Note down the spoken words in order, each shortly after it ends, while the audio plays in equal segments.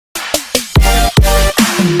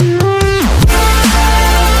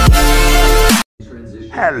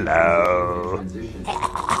Hello.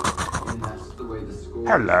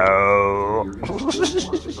 Hello.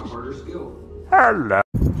 Hello.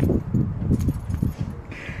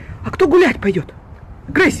 А кто гулять пойдет?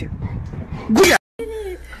 Грейси, гулять!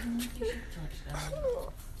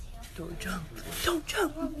 Don't jump. Don't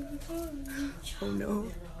jump. Oh no.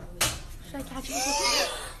 Should I catch you?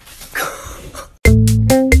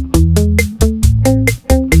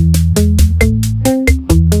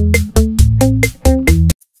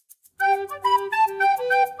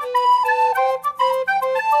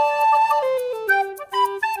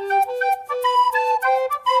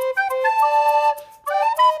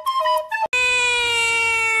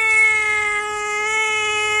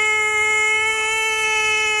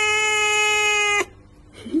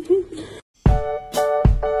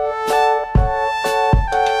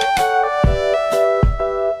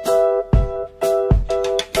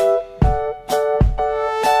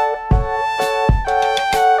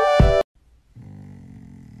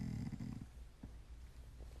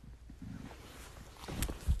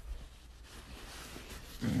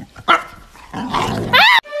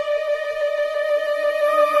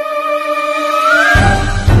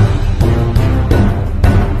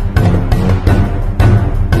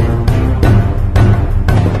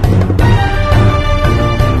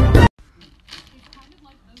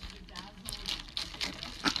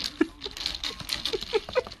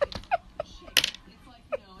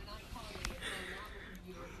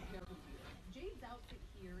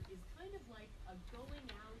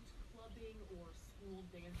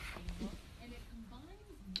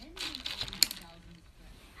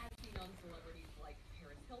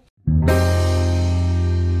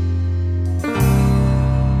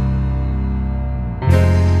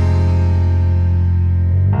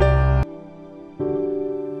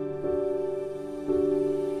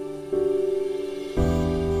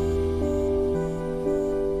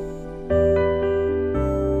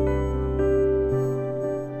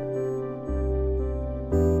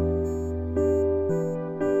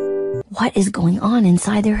 What is going on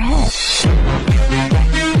inside their head?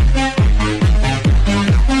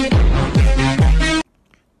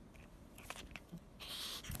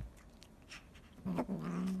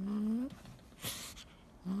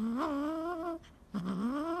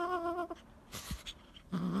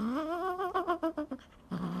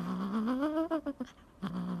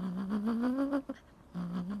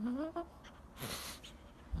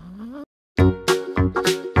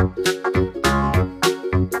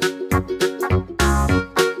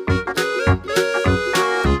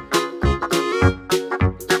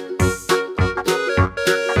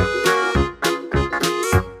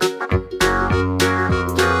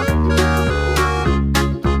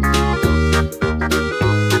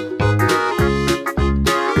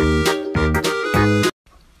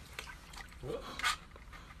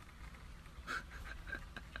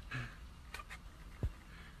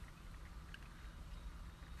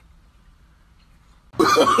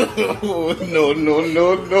 No, no,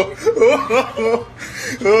 no, no.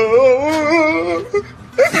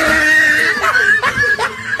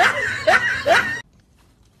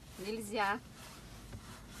 Нельзя.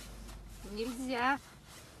 Нельзя.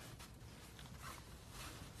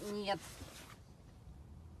 Нет.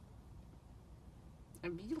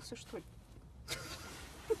 Обиделся, что ли?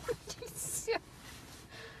 Нельзя.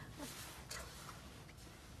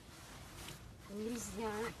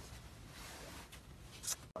 Нельзя.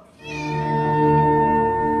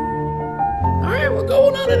 Alright, we're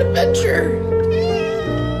going on an adventure.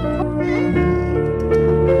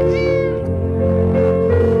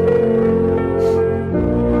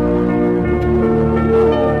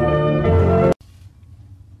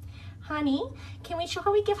 Honey,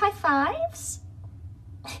 shall we give high fives?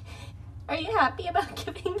 Are you happy about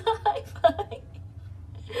giving the high five?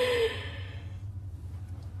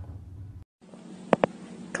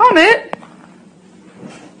 Comet,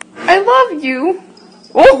 I love you.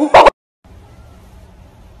 Oh.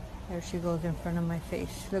 There she goes in front of my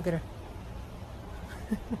face. Look at her.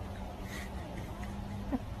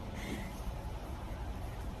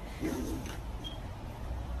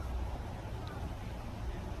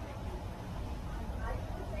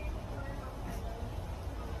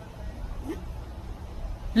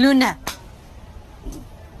 Luna!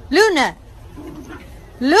 Luna!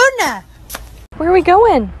 Luna! Where are we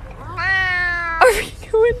going? Are we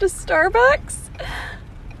going to Starbucks?